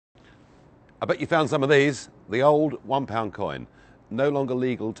I bet you found some of these. The old £1 coin. No longer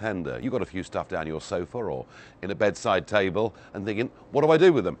legal tender. You've got a few stuff down your sofa or in a bedside table and thinking, what do I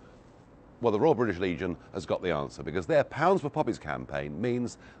do with them? Well, the Royal British Legion has got the answer, because their Pounds for Poppies campaign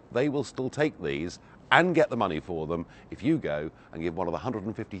means they will still take these and get the money for them if you go and give one of the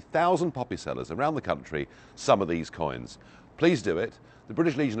 150,000 poppy sellers around the country some of these coins. Please do it. The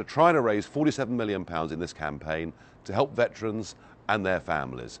British Legion are trying to raise £47 million in this campaign to help veterans and their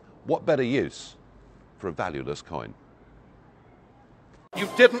families. What better use for a valueless coin? You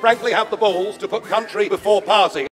didn't frankly have the balls to put country before party.